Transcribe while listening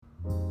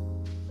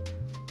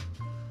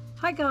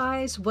Hi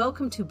guys,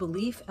 welcome to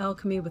Belief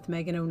Alchemy with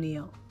Megan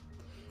O'Neill.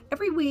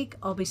 Every week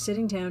I'll be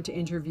sitting down to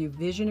interview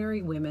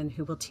visionary women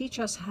who will teach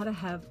us how to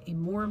have a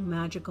more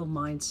magical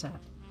mindset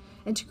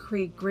and to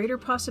create greater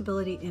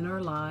possibility in our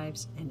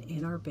lives and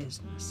in our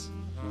business.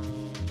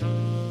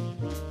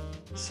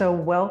 So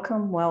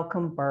welcome,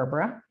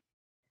 Barbara.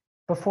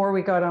 Before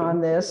we got on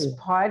this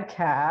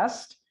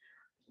podcast,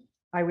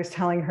 I was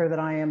telling her that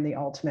I am the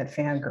ultimate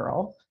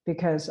fangirl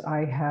because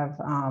I have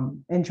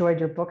enjoyed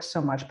your book so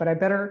much, but I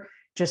better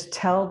just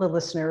tell the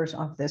listeners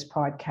of this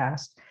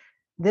podcast,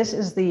 this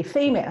is the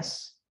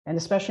famous, and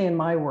especially in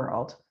my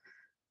world,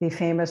 the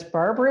famous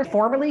Barbara,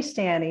 formerly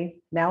Stanny,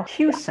 now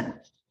Hewson.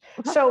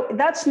 So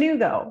that's new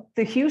though.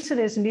 The Hewson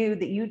is new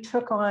that you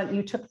took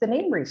the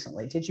name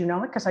recently. Did you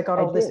not? Because I got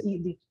all this.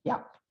 Yeah.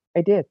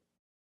 I did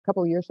a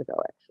couple of years ago,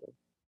 actually.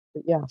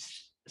 But yeah.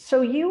 So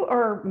you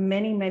are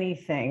many, many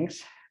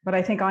things, but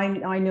I think I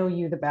know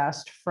you the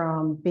best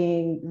from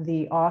being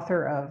the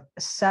author of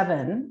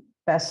 7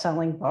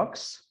 best-selling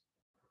books.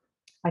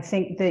 I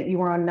think that you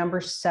were on number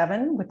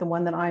 7 with the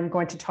one that I'm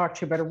going to talk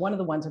to you about, or one of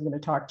the ones I'm going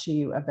to talk to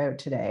you about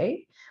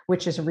today,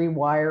 which is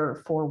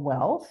Rewire for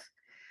Wealth.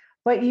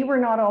 But you were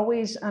not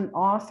always an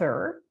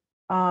author.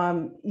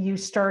 You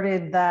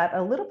started that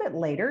a little bit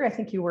later. I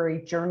think you were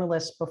a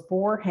journalist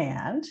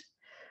beforehand.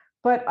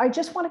 But I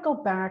just want to go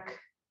back,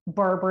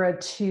 Barbara,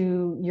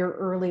 to your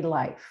early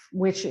life,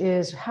 which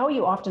is how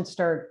you often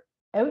start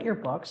out your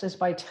books is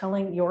by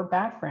telling your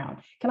background.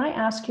 Can I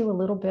ask you a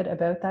little bit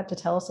about that, to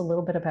tell us a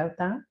little bit about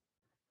that?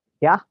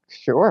 Yeah,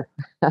 sure.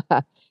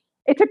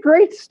 It's a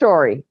great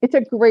story.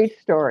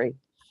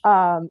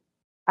 I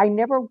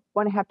never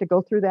want to have to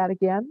go through that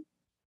again,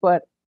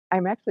 but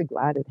I'm actually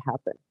glad it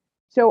happened.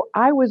 So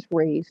I was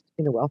raised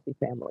in a wealthy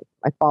family.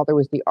 My father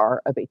was the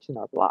R of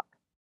H&R Block.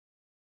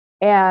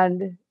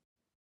 And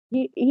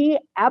he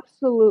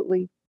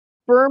absolutely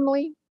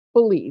firmly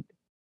believed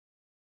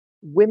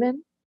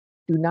women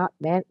do not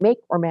make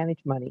or manage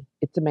money.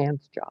 It's a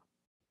man's job.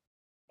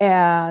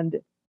 And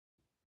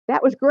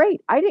that was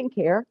great. I didn't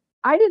care.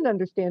 I didn't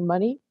understand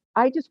money.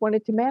 I just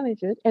wanted to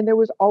manage it. And there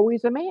was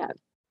always a man.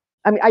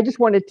 I mean, I just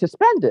wanted to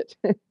spend it.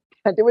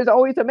 And there was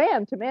always a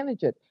man to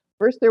manage it.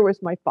 First, there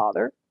was my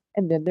father.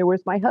 And then there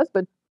was my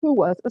husband, who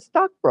was a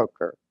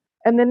stockbroker.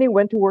 And then he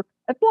went to work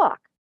at Block.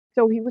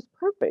 So he was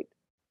perfect.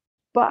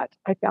 But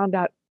I found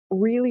out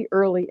really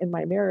early in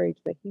my marriage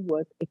that he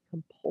was a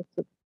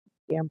compulsive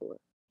gambler.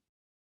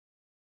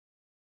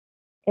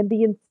 And the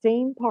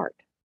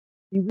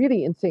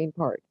really insane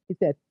part is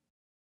that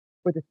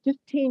for the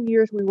 15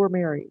 years we were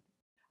married,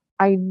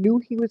 I knew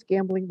he was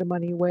gambling the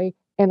money away,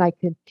 and I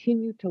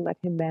continued to let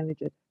him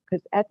manage it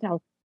because that's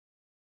how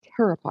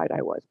terrified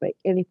I was by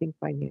anything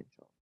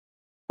financial.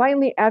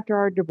 Finally, after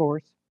our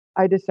divorce,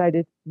 I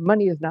decided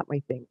money is not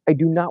my thing. I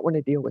do not want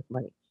to deal with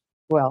money.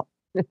 Well,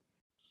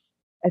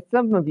 as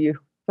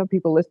some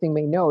people listening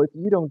may know, if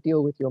you don't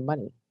deal with your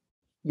money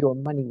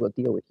will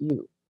deal with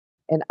you.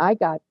 And I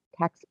got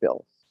tax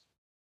bills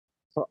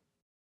for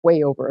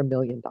way over $1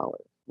 million,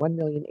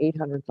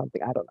 1,800,000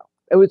 something. I don't know.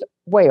 It was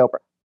way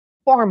over,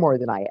 far more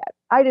than I had.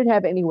 I didn't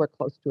have anywhere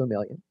close to $1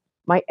 million.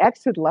 My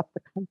ex had left the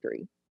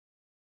country,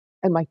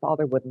 and my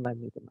father wouldn't lend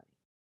me the money.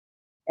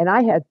 And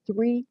I had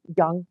 3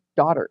 young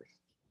daughters.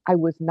 I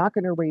was not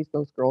going to raise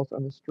those girls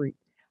on the street.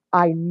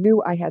 I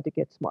knew I had to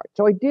get smart.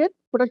 So I did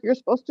what you're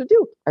supposed to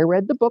do. I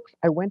read the books,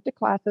 I went to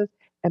classes,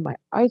 and my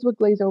eyes would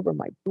glaze over,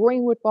 my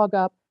brain would fog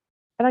up,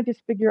 and I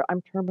just figure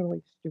I'm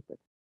terminally stupid.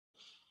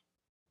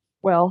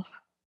 Well,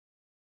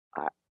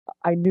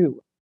 I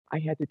knew I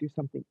had to do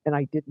something, and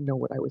I didn't know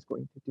what I was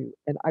going to do.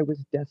 And I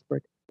was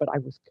desperate, but I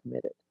was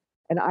committed.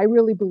 And I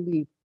really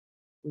believe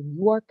when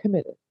you are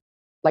committed,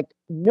 like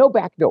no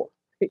back door,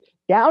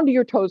 down to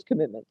your toes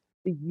commitment,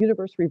 the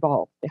universe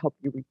revolves to help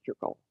you reach your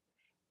goal.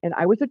 And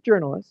I was a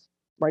journalist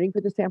writing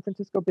for the San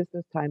Francisco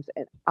Business Times,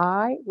 and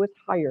I was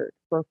hired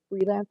for a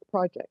freelance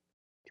project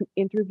to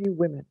interview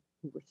women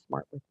who were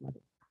smart with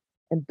money.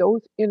 And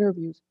those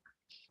interviews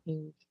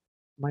changed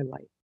my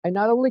life. I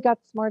not only got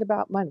smart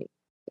about money,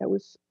 that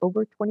was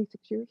over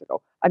 26 years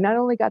ago. I not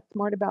only got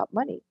smart about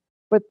money,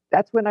 but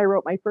that's when I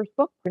wrote my first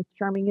book, Prince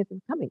Charming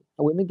Isn't Coming,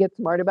 How Women Get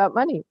Smart About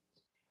Money.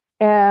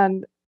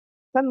 And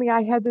suddenly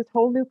I had this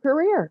whole new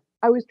career.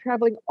 I was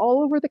traveling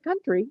all over the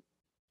country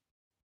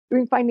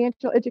doing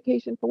financial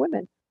education for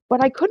women,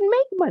 but I couldn't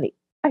make money.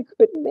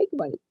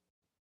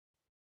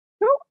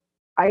 So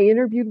I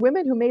interviewed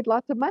women who made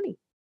lots of money.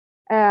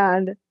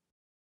 And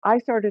I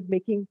started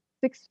making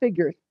 6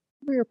 figures,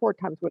 3 or 4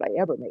 times what I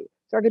ever made.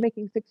 Started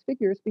making 6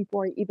 figures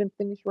before I even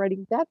finished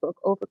writing that book,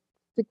 over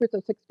Secrets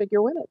of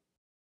 6-Figure Women.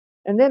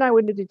 And then I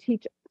wanted to see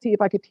if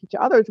I could teach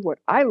others what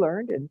I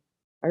learned. And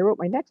I wrote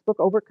my next book,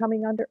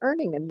 Overcoming Under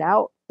Earning. And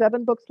now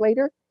 7 books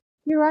later,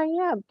 here I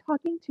am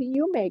talking to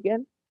you,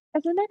 Megan,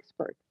 as an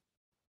expert.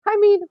 I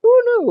mean,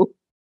 who knew?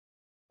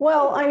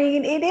 Well, I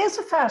mean, it is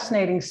a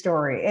fascinating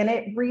story. And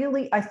it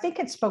really, I think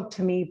it spoke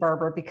to me,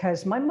 Barbara,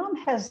 because my mom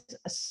has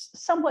a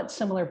somewhat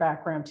similar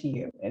background to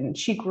you. And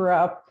she grew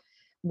up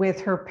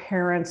with her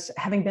parents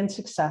having been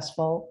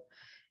successful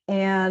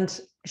and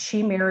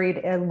she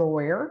married a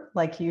lawyer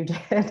like you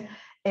did,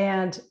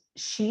 and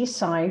she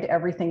signed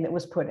everything that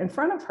was put in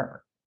front of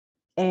her.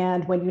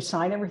 And when you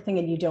sign everything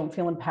and you don't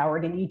feel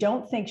empowered and you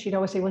don't think, she'd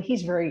always say, well,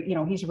 he's very,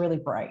 he's really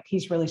bright,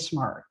 he's really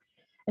smart.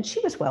 And she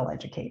was well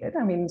educated.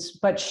 I mean,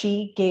 but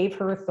she gave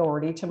her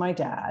authority to my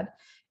dad.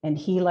 And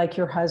he, like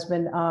your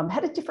husband,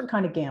 had a different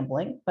kind of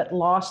gambling, but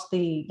lost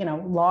the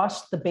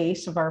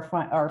base of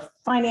our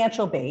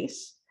financial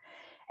base.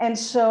 And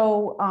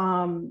so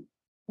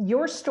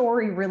your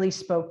story really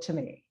spoke to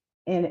me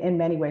in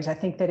many ways. I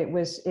think that it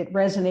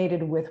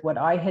resonated with what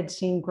I had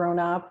seen grown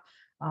up.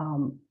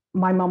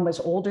 My mom was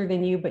older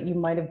than you, but you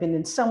might have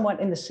been somewhat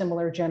in the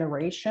similar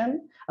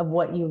generation of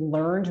what you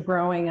learned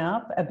growing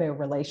up about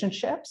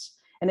relationships.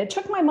 And it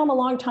took my mom a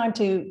long time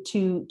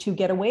to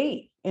get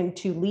away and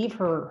to leave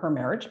her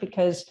marriage,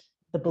 because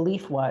the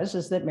belief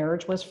is that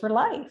marriage was for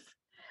life.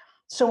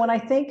 So when I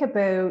think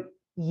about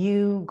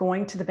you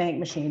going to the bank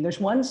machine, there's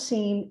one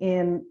scene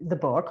in the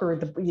book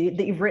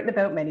that you've written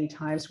about many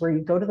times where you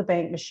go to the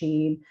bank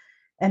machine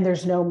and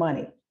there's no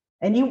money.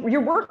 And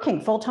you're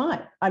working full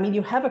time. I mean,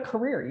 you have a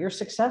career, you're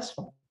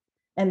successful,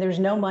 and there's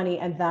no money,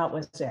 and that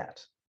was it.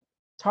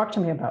 Talk to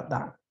me about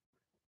that.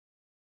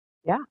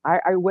 Yeah,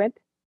 I went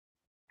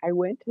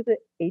to the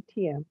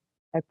ATM.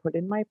 I put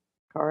in my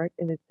card,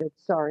 and it said,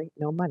 "Sorry,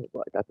 no money."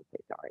 Well, it doesn't say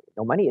sorry,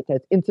 no money. It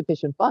says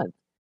insufficient funds.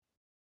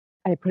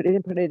 I put it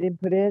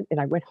in, and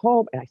I went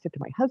home, and I said to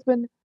my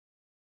husband,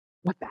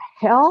 "What the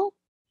hell?"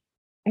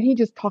 And he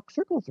just talked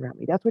circles around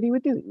me. That's what he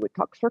would do. He would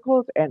talk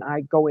circles, and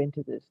I go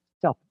into this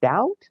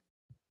self-doubt.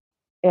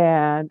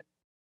 And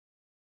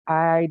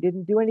I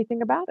didn't do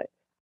anything about it.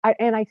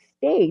 I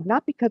stayed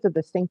not because of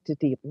the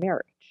sanctity of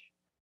marriage.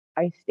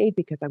 I stayed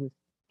because I was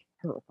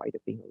terrified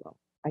of being alone.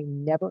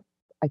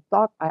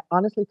 I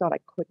honestly thought I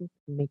couldn't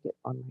make it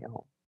on my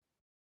own.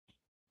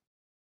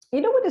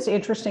 You know what is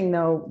interesting,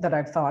 though, that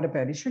I've thought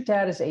about is your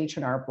dad is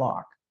H&R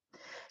Block.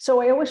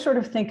 So I always sort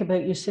of think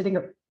about you sitting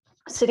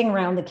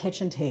around the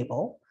kitchen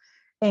table,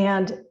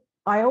 and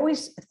I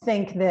always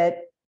think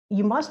that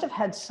you must have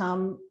had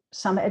some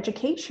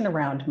education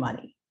around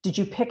money. Did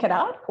you pick it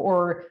up,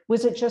 or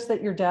was it just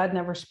that your dad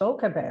never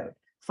spoke about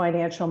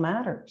financial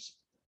matters?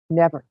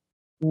 Never.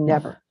 You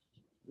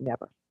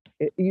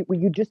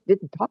just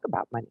didn't talk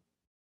about money.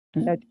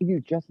 Mhm.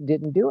 You just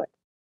didn't do it.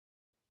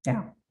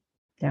 Yeah.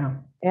 Yeah.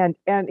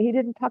 And he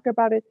didn't talk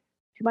about it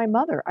to my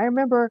mother. I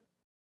remember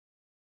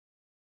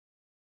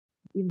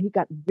when he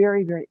got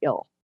very, very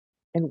ill,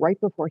 and right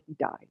before he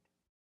died,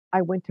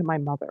 I went to my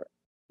mother.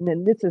 And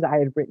then I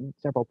had written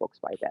several books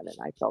by then, and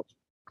I felt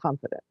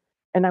confident.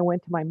 And I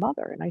went to my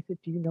mother and I said,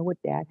 "Do you know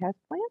what Dad has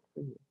planned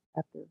for you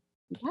after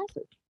he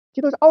passes?"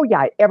 She goes, "Oh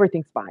yeah,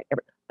 everything's fine." And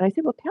I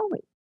said, "Well, tell me."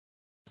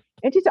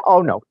 And she said,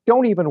 "Oh no,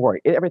 don't even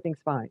worry.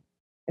 Everything's fine."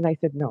 And I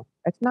said, "No,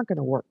 that's not going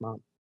to work,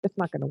 Mom. It's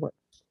not going to work."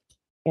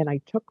 And I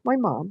took my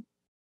mom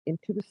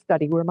into the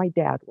study where my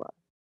dad was,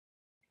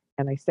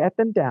 and I sat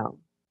them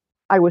down.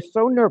 I was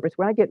so nervous.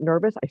 When I get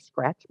nervous, I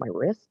scratch my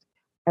wrist,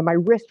 and my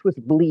wrist was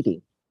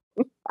bleeding.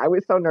 I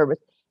was so nervous.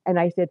 And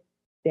I said,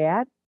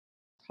 "Dad,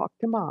 talk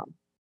to Mom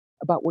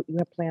about what you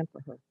have planned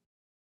for her."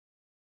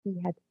 He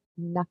had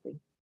nothing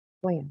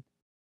planned.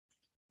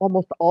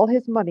 Almost all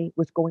his money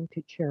was going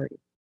to charity.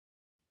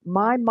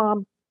 My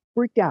mom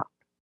freaked out.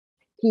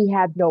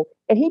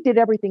 And he did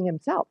everything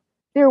himself.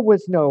 There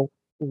was no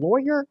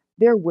lawyer,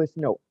 there was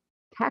no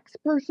tax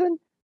person,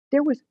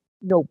 there was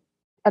no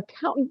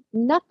accountant,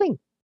 nothing.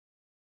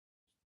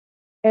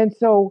 And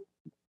so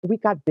we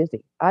got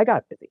busy. I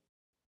got busy.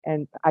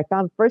 And I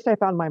found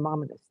my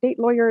mom an estate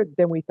lawyer,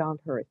 then we found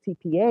her a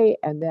CPA,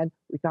 and then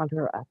we found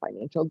her a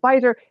financial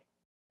advisor.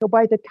 So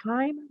by the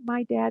time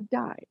my dad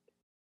died,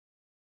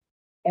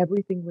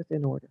 everything was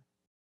in order.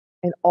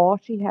 And all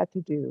she had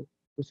to do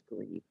was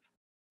grieve.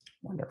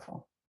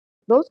 Wonderful.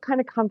 Those kind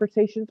of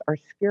conversations are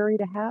scary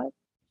to have,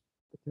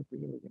 but they're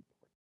really important.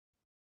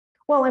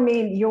 Well, I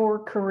mean, your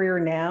career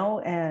now,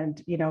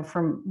 and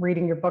from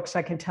reading your books,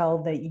 I can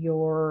tell that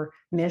your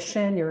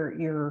mission,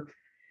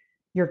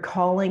 your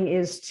calling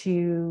is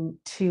to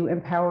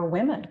empower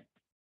women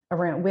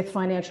around with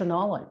financial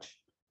knowledge.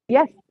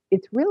 Yes,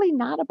 it's really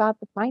not about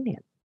the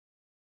finance.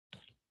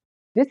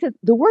 This is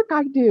the work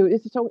I do.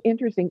 This is so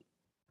interesting.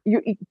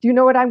 Do you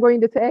know what I'm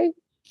going to say?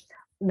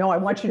 No, I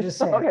want you to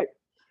say Okay.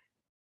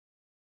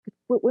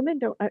 What women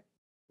don't,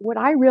 what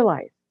I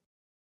realized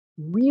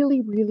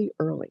really, really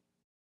early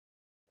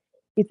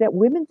is that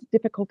women's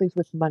difficulties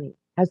with money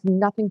has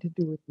nothing to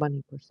do with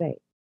money per se.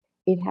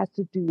 It has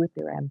to do with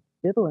their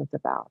ambivalence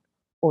about,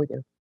 or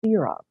their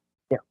fear of,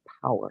 their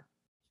power.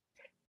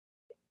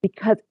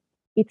 Because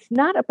it's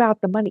not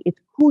about the money, it's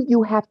who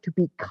you have to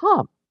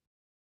become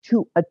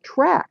to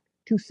attract,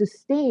 to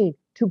sustain,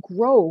 to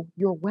grow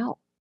your wealth.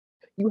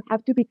 You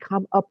have to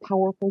become a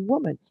powerful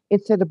woman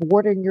instead of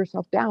watering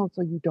yourself down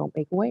so you don't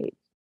make waves.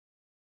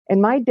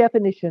 And my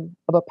definition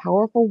of a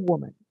powerful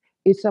woman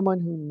is someone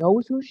who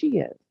knows who she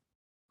is,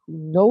 who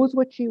knows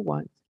what she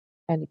wants,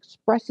 and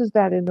expresses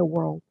that in the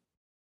world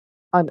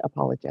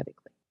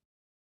unapologetically.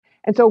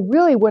 And so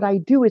really what I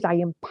do is I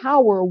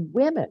empower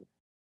women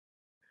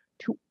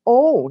to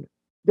own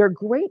their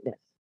greatness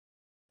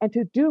and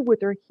to do what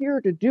they're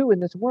here to do in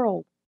this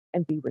world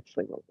and be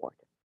richly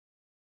rewarded.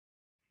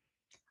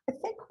 I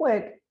think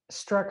what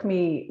struck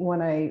me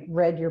when I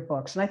read your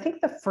books, and I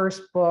think the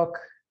first book,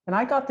 and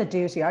I got the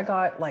doozy, I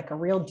got like a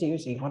real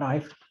doozy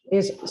when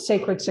is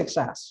Sacred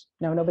Success.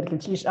 No, nobody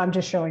can, I'm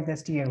just showing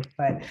this to you,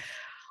 but,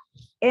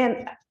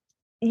 and,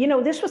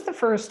 this was the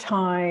first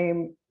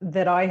time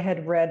that I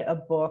had read a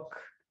book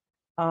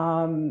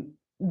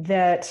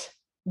that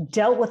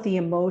dealt with the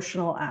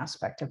emotional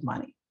aspect of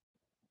money,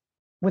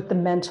 with the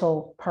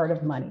mental part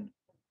of money.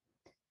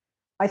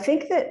 I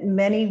think that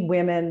many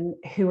women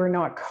who are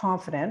not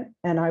confident,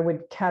 and I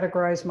would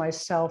categorize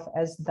myself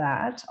as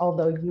that,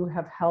 although you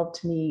have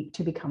helped me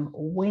to become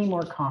way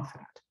more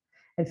confident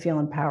and feel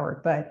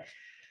empowered. But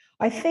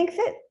I think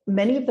that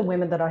many of the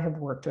women that I have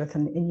worked with,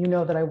 and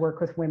that I work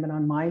with women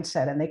on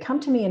mindset, and they come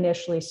to me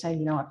initially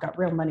saying, I've got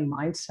real money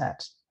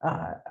mindset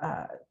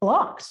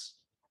blocks.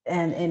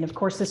 And of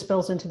course, this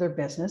spills into their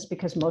business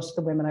because most of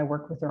the women I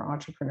work with are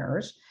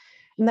entrepreneurs.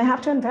 And they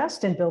have to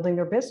invest in building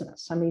their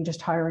business. I mean,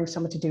 just hiring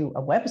someone to do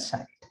a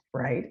website,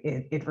 right?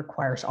 It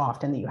requires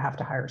often that you have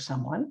to hire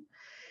someone.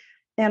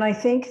 And I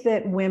think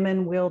that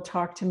women will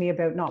talk to me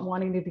about not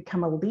wanting to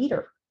become a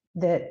leader,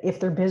 that if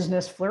their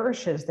business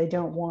flourishes, they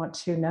don't want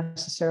to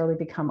necessarily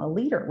become a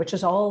leader, which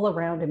is all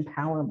around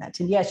empowerment.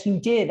 And yes,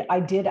 I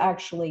did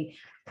actually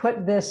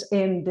put this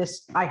in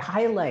this, I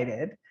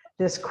highlighted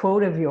this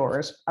quote of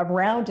yours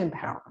around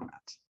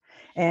empowerment.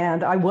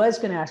 And I was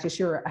going to ask you,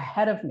 so you're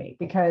ahead of me,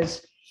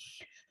 because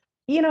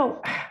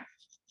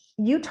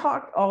you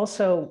talk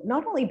also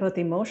not only about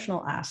the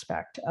emotional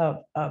aspect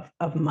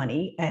of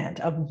money and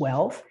of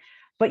wealth,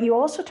 but you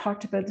also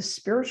talked about the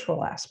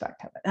spiritual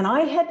aspect of it. And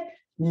I had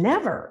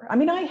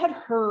I had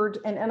heard,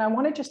 and I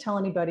want to just tell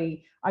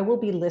anybody, I will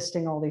be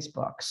listing all these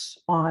books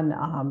on,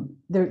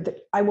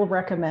 I will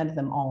recommend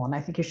them all. And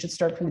I think you should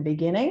start from the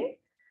beginning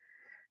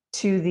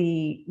to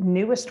the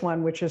newest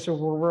one, which is A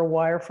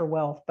Rewire for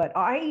Wealth. But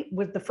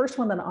the first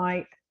one that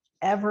I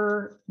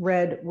ever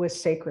read was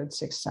Sacred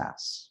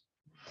Success.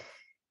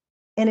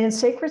 And in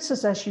Sacred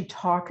Success, you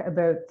talk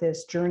about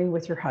this journey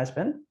with your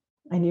husband,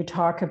 and you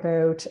talk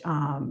about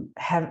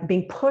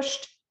being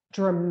pushed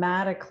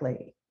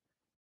dramatically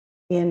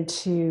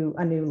into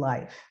a new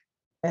life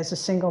as a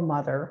single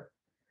mother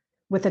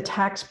with a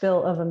tax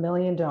bill of $1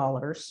 million.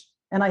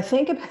 And I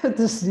think about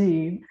the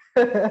scene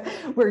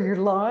where you're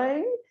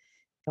lying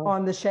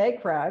on the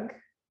shag rug.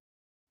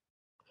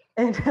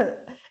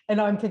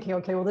 And I'm thinking,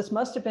 okay, well, this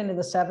must have been in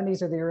the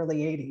 70s or the early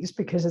 80s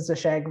because it's a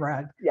shag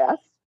rug. Yes.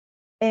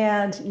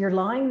 And you're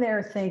lying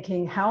there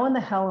thinking, how in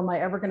the hell am I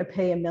ever going to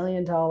pay $1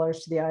 million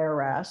to the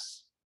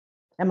IRS?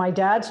 And my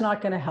dad's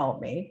not going to help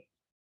me.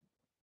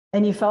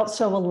 And you felt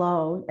so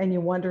alone, and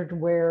you wondered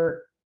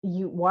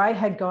why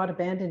had God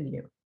abandoned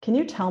you? Can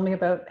you tell me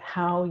about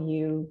how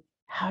you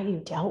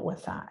dealt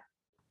with that?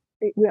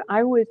 When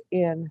I was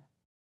in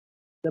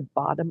the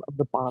bottom of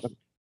the bottom,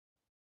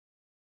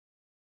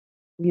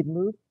 we had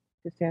moved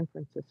to San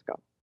Francisco.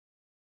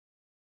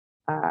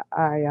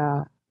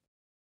 I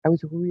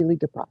was really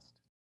depressed,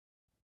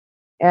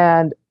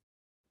 and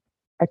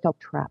I felt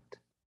trapped.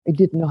 I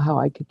didn't know how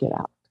I could get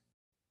out.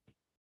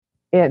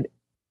 And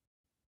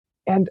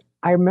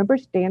I remember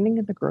standing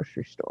in the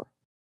grocery store,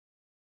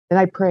 and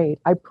I prayed.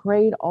 I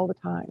prayed all the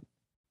time,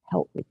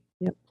 help me,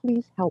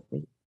 please help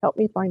me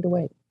find a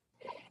way.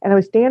 And I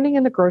was standing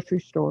in the grocery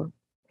store,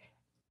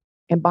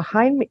 and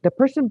behind me, the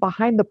person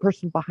behind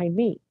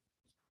me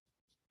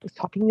was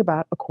talking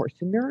about A Course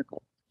in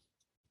Miracles.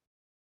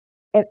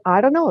 And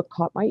I don't know, it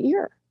caught my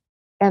ear.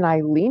 And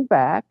I leaned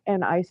back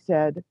and I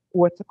said,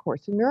 what's A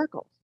Course in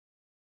Miracles?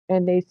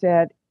 And they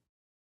said,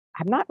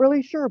 I'm not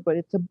really sure, but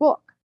it's a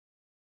book.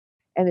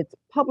 And it's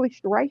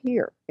published right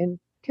here in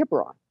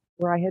Tiburon,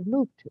 where I had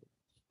moved to,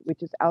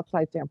 which is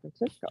outside San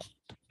Francisco.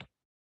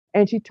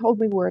 And she told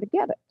me where to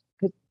get it,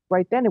 because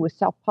right then it was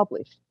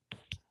self-published.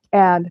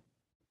 And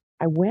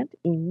I went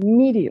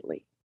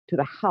immediately to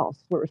the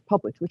house where it was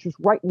published, which was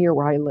right near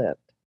where I lived,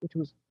 which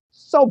was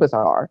so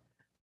bizarre.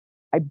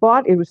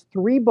 It was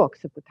 3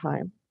 books at the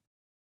time.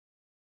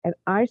 And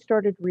I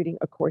started reading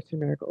A Course in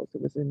Miracles.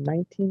 It was in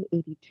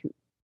 1982.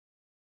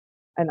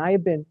 And I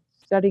have been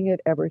studying it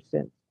ever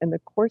since. And The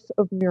Course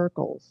of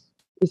Miracles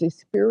is a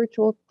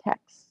spiritual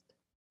text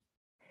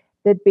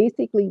that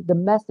basically the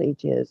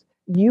message is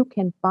you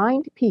can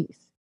find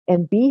peace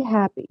and be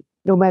happy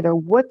no matter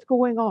what's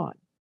going on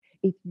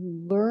if you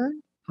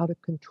learn how to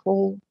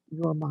control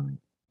your mind.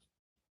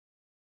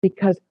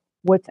 Because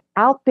what's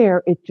out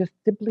there is just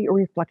simply a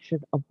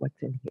reflection of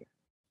what's in here.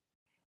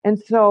 And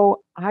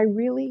so I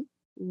really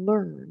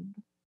learned,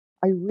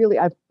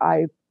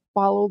 I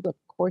follow the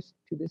course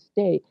to this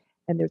day.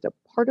 And there's a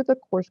part of the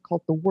course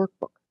called the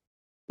workbook,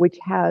 which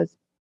has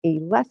a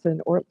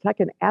lesson, or it's like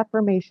an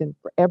affirmation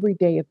for every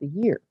day of the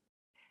year.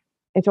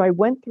 And so I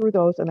went through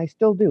those, and I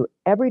still do.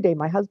 Every day,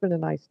 my husband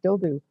and I still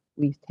do.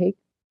 We take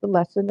the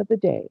lesson of the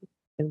day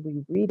and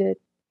we read it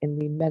and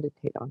we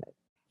meditate on it.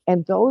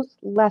 And those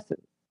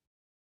lessons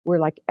were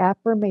like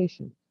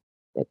affirmations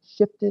that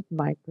shifted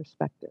my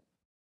perspective.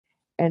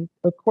 And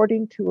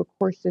according to A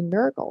Course in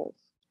Miracles,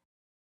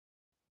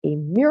 a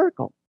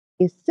miracle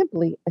is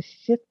simply a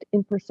shift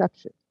in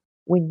perception.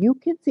 When you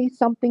can see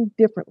something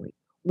differently,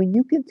 when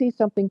you can see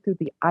something through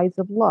the eyes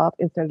of love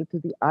instead of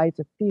through the eyes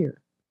of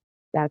fear,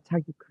 that's how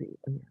you create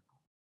a miracle.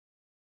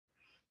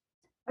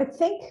 I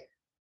think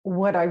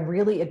what I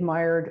really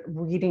admired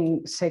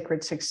reading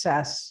Sacred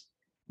Success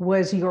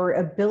was your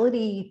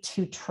ability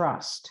to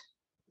trust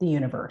the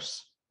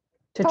universe,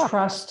 to Ah,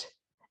 trust.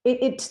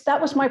 It's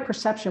that was my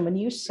perception when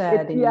you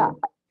said, and yeah,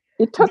 you,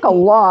 it took a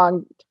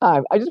long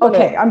time. I just want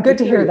okay, I'm to good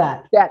to assure hear you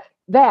that.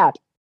 that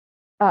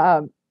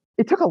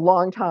it took a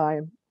long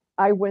time.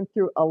 I went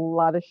through a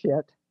lot of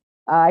shit.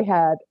 I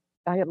had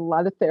I had a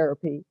lot of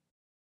therapy,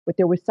 but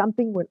there was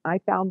something when I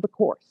found the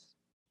course,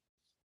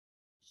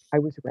 I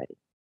was ready.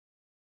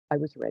 I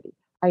was ready.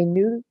 I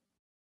knew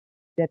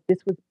that this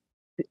was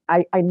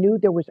I knew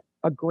there was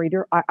a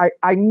greater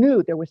I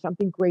knew there was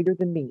something greater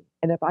than me.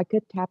 And if I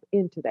could tap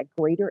into that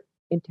greater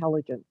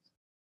intelligence,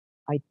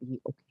 I'd be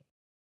okay.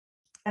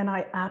 And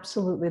I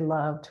absolutely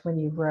loved when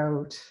you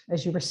wrote,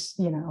 as you were,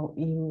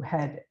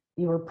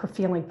 you were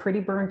feeling pretty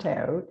burnt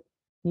out.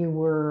 You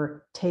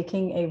were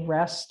taking a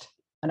rest,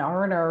 an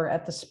R&R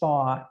at the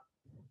spa,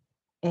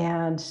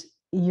 and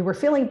you were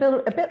feeling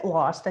a bit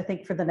lost, I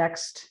think, for the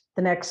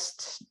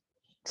next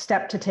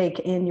step to take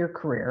in your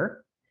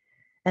career.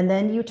 And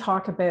then you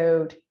talk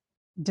about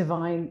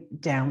divine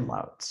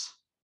downloads.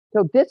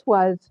 So this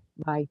was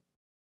my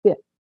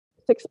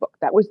sixth book.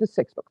 That was the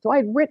sixth book. So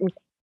I'd written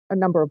a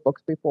number of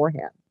books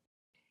beforehand.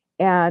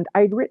 And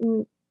I'd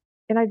written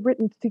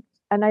six,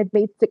 and I'd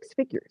made six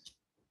figures.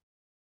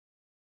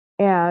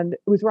 And it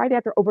was right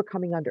after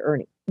Overcoming Under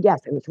Earning. Yes,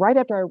 it was right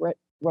after I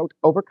wrote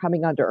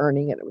Overcoming Under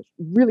Earning, and it was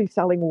really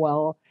selling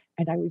well.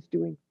 And I was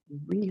doing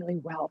really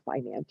well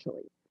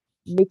financially,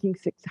 making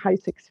high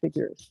six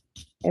figures.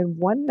 And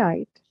one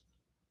night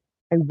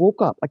I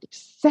woke up, like it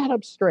sat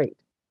up straight.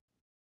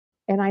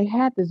 And I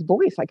had this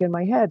voice like in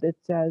my head that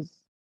says,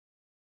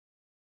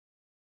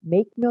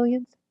 make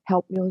millions,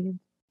 help millions,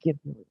 give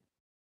millions.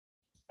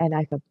 And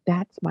I thought,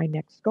 that's my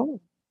next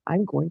goal.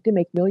 I'm going to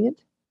make millions,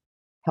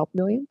 help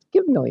millions,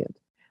 give millions.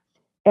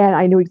 And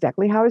I knew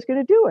exactly how I was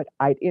going to do it.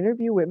 I'd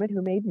interview women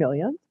who made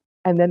millions,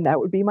 and then that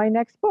would be my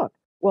next book.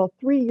 Well,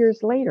 3 years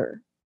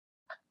later,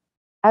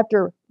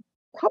 after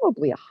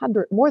probably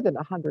 100, more than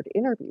 100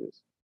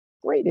 interviews,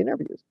 great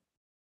interviews,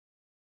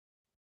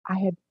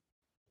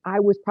 I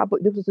was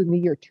probably, this was in the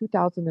year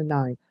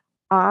 2009.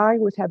 I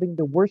was having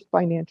the worst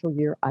financial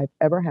year I've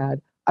ever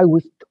had. I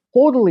was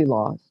totally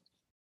lost.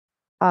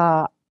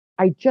 Uh,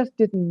 I just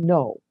didn't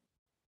know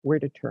where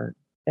to turn.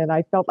 And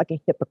I felt like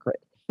a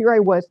hypocrite. Here I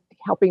was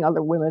helping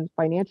other women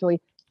financially,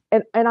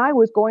 and I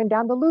was going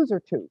down the loser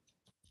tube.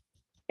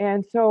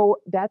 And so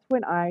that's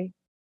when I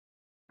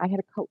had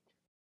a coach.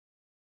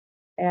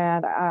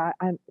 And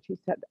she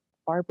said,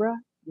 Barbara,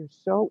 you're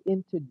so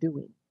into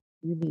doing.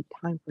 You need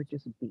time for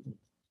just being.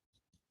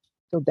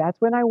 So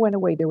that's when I went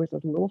away. There was a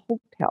little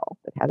hotel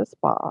that had a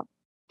spa,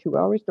 2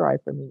 hours drive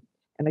from me.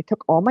 And I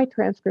took all my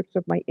transcripts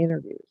of my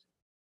interviews.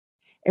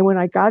 And when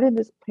I got in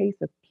this place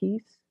of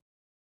peace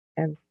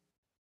and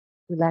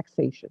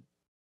relaxation,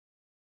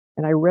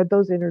 and I read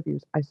those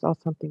interviews, I saw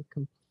something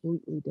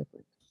completely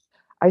different.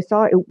 I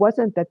saw it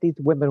wasn't that these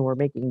women were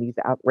making these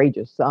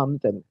outrageous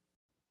sums and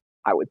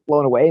I was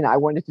blown away and I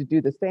wanted to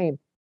do the same.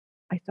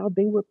 I saw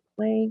they were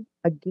playing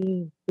a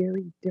game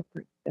very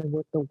different than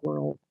what the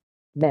world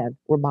men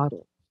were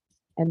modeling.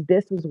 And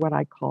this is what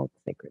I called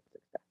sacred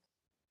success.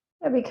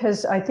 Yeah,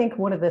 because I think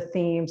one of the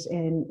themes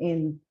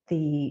in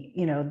the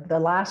the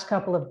last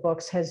couple of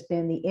books has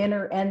been the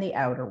inner and the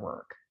outer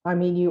work. I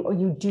mean,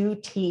 you do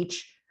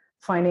teach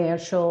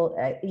financial,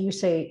 you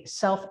say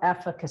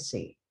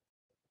self-efficacy.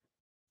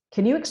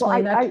 Can you Well,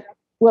 explain that?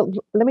 well,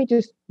 let me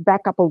just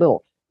back up a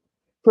little.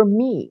 For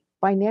me,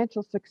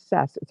 financial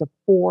success is a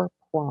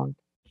four-pronged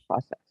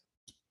process.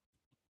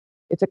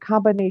 It's a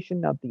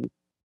combination of the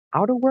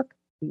outer work,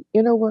 the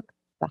inner work,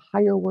 the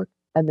higher work,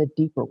 and the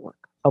deeper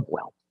work of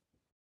wealth.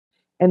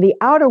 And the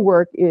outer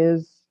work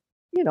is,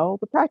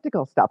 the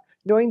practical stuff,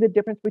 knowing the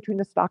difference between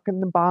the stock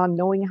and the bond,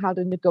 knowing how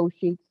to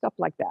negotiate, stuff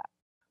like that.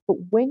 But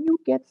when you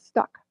get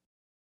stuck,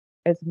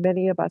 as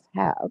many of us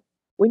have,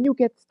 when you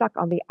get stuck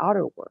on the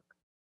outer work,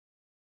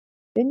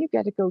 then you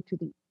got to go to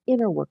the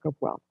inner work of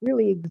wealth,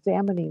 really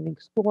examining and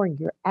exploring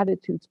your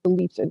attitudes,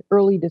 beliefs, and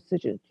early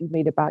decisions you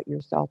made about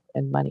yourself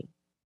and money.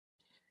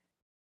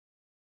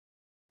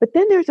 But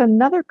then there's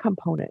another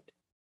component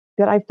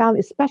that I found,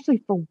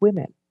 especially for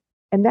women,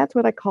 and that's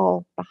what I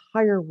call the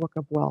higher work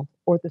of wealth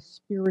or the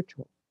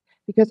spiritual,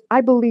 because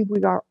I believe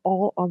we are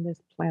all on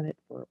this planet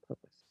for a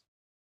purpose.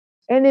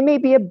 And it may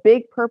be a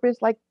big purpose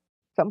like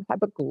some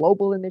type of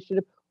global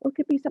initiative, or it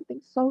could be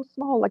something so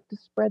small like to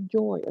spread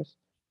joy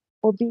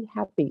or be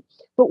happy.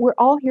 But we're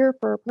all here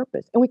for a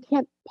purpose, and we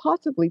can't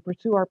possibly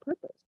pursue our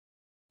purpose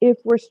if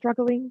we're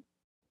struggling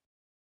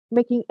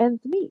making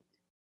ends meet.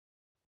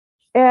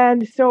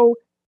 And so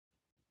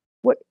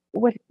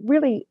what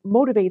really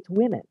motivates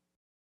women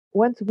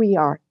once we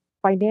are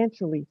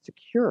financially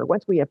secure,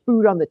 once we have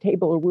food on the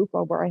table, a roof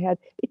over our head,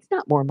 it's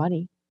not more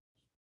money.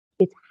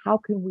 It's how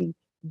can we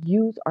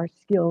use our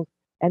skills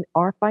and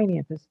our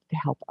finances to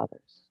help others.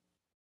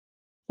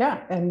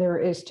 Yeah, and there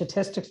is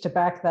statistics to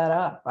back that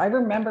up. I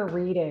remember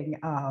reading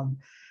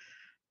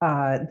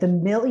The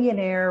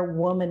Millionaire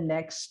Woman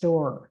Next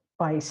Door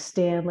by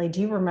Stanley.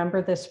 Do you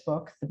remember this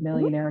book, The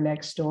Millionaire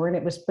Next Door? And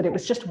it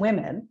was just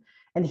women.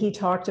 And he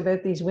talked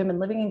about these women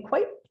living in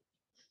quite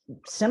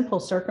simple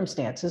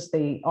circumstances.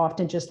 They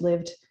often just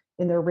lived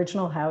in their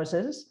original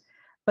houses,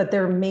 but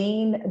their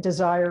main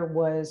desire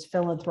was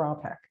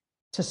philanthropic,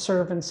 to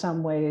serve in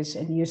some ways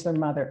and use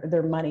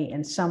their money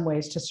in some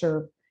ways to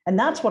serve. And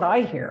that's what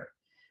I hear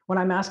when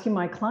I'm asking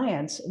my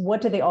clients,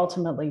 what do they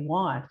ultimately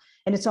want?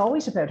 And it's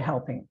always about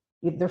helping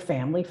their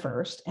family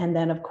first. And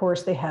then, of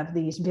course, they have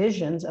these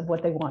visions of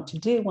what they want to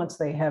do once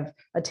they have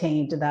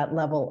attained that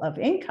level of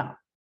income.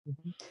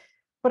 Mhm.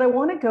 But I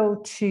want to go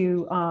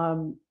to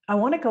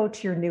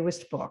your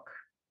newest book,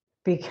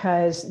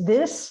 because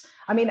this,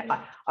 I mean,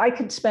 I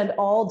could spend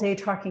all day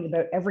talking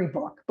about every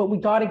book, but we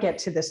got to get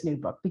to this new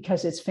book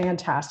because it's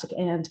fantastic.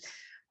 And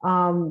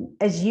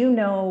as you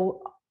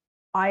know,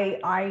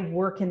 I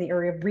work in the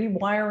area of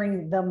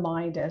rewiring the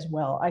mind as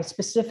well. I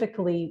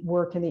specifically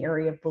work in the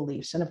area of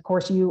beliefs. And of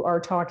course, you are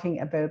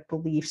talking about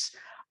beliefs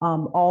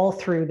all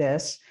through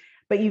this,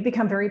 but you've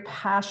become very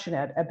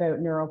passionate about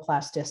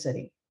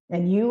neuroplasticity.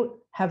 And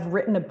you have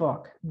written a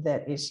book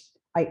that is,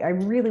 I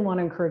really want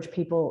to encourage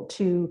people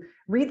to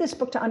read this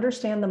book to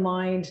understand the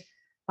mind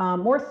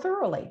more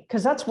thoroughly,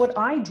 because that's what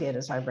I did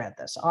as I read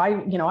this.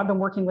 I've been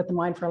working with the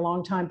mind for a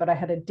long time, but I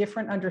had a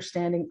different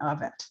understanding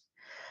of it.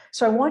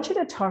 So I want you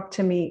to talk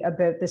to me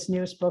about this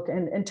newest book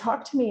and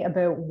talk to me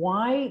about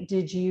why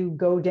did you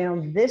go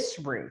down this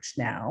route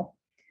now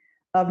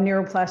of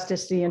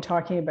neuroplasticity and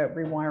talking about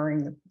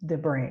rewiring the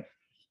brain,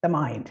 the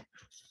mind.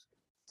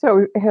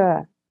 So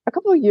a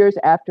couple of years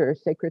after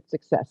Sacred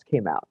Success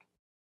came out,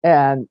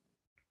 and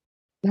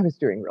I was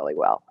doing really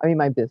well. I mean,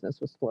 my business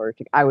was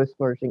flourishing. I was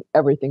flourishing.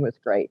 Everything was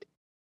great.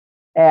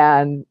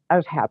 And I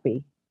was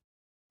happy.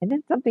 And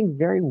then something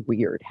very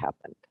weird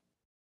happened.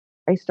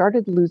 I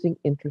started losing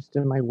interest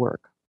in my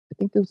work. I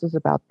think this was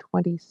about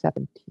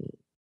 2017.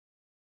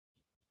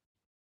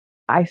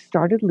 I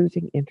started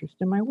losing interest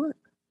in my work.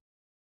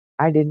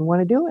 I didn't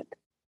want to do it.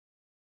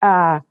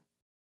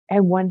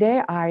 And one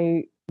day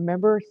I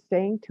remember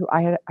saying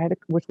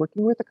was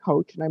working with a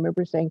coach, and I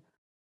remember saying,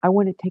 I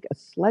want to take a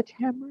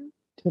sledgehammer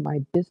to my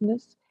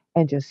business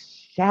and just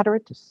shatter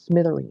it to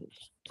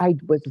smithereens. I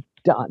was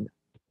done.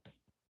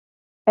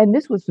 And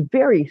this was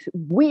very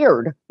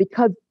weird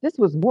because this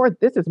is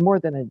more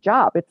than a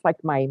job. It's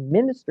like my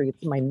ministry.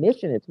 It's my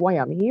mission. It's why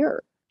I'm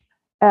here.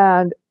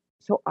 And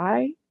so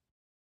I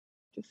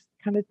just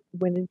kind of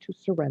went into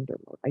surrender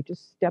mode. I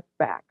just stepped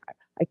back.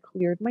 I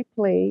cleared my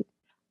plate.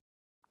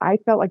 I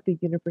felt like the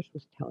universe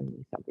was telling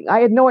me something.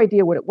 I had no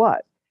idea what it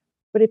was,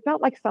 but it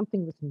felt like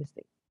something was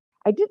missing.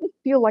 I didn't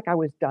feel like I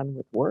was done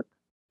with work,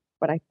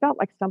 but I felt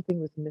like something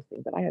was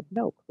missing, but I had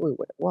no clue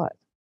what it was.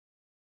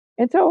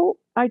 And so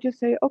I just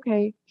say,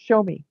 okay,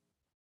 show me.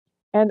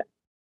 And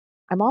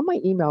I'm on my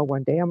email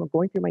one day, I'm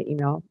going through my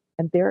email,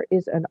 and there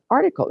is an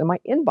article in my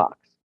inbox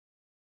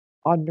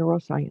on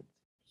neuroscience.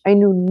 I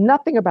knew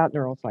nothing about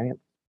neuroscience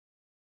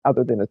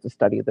other than it's a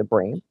study of the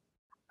brain.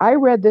 I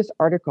read this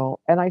article,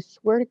 and I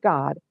swear to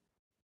God,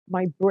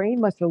 my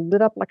brain must have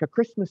lit up like a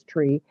Christmas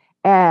tree,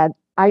 and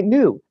I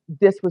knew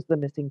this was the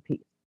missing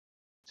piece.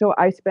 So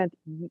I spent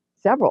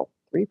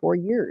 3-4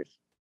 years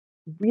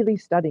really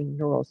studying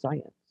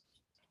neuroscience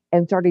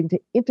and starting to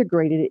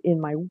integrate it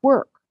in my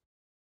work.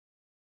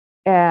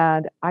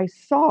 And I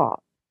saw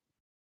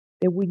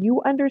that when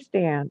you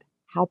understand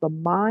how the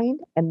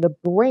mind and the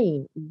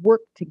brain work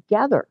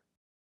together,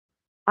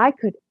 I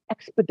could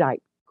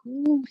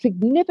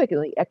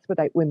significantly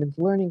expedite women's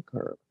learning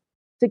curve,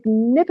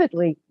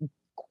 significantly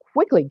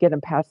quickly get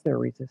them past their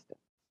resistance.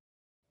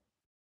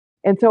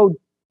 And so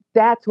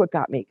that's what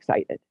got me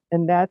excited.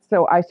 And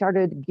so I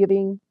started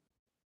giving,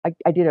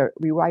 I did a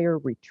Rewire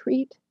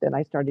retreat, then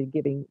I started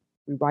giving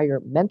Rewire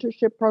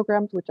mentorship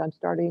programs, which I'm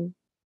starting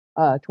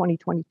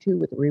 2022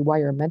 with a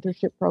Rewire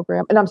mentorship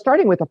program. And I'm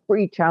starting with a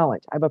free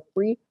challenge. I have a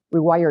free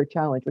Rewire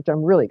challenge, which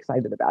I'm really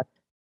excited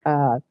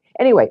about.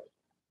 Anyway,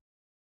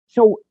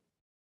 so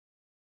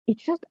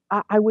it's just,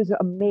 I was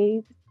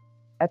amazed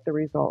at the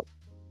results.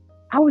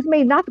 I was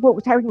amazed not what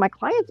was happening to my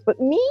clients,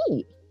 but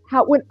me.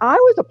 How, when I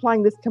was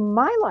applying this to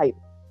my life,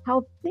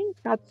 how things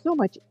got so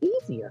much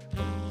easier.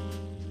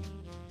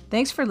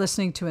 Thanks for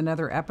listening to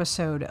another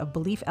episode of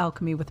Belief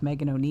Alchemy with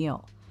Megan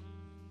O'Neill.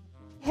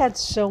 I had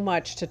so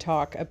much to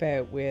talk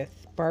about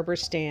with Barbara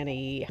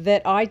Stanny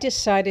that I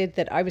decided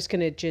that I was going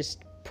to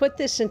just put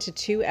this into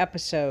 2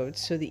 episodes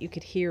so that you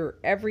could hear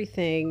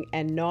everything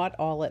and not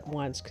all at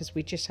once, because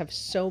we just have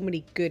so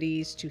many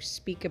goodies to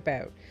speak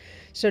about.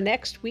 So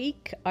next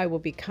week, I will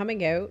be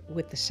coming out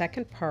with the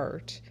second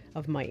part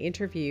of my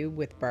interview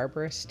with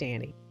Barbara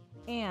Stanny.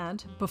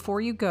 And before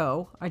you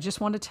go, I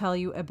just want to tell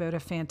you about a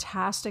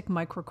fantastic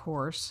micro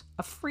course,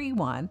 a free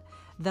one,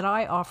 that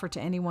I offer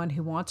to anyone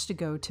who wants to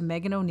go to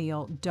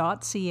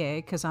meganoneil.ca,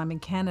 because I'm in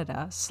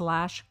Canada,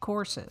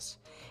 /courses.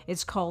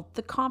 It's called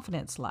The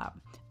Confidence Lab.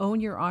 Own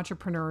your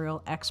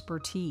entrepreneurial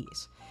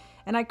expertise.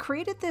 And I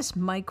created this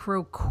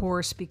micro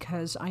course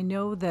because I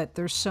know that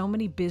there's so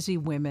many busy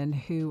women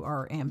who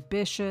are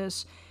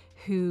ambitious,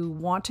 who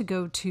want to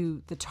go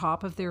to the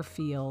top of their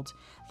field.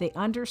 They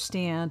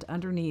understand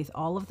underneath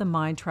all of the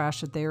mind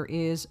trash that there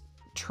is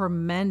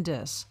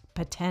tremendous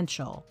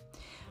potential,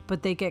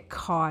 but they get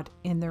caught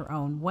in their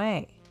own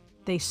way.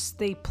 They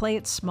play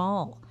it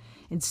small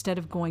instead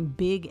of going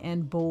big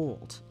and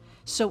bold.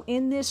 So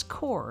in this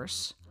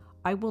course,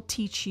 I will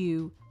teach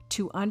you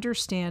to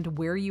understand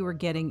where you are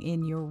getting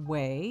in your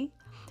way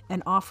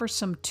and offer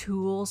some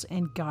tools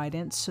and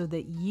guidance so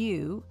that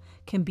you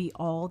can be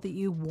all that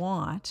you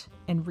want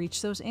and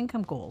reach those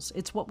income goals.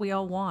 It's what we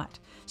all want.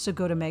 So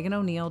go to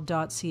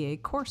meganoneil.ca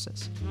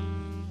courses.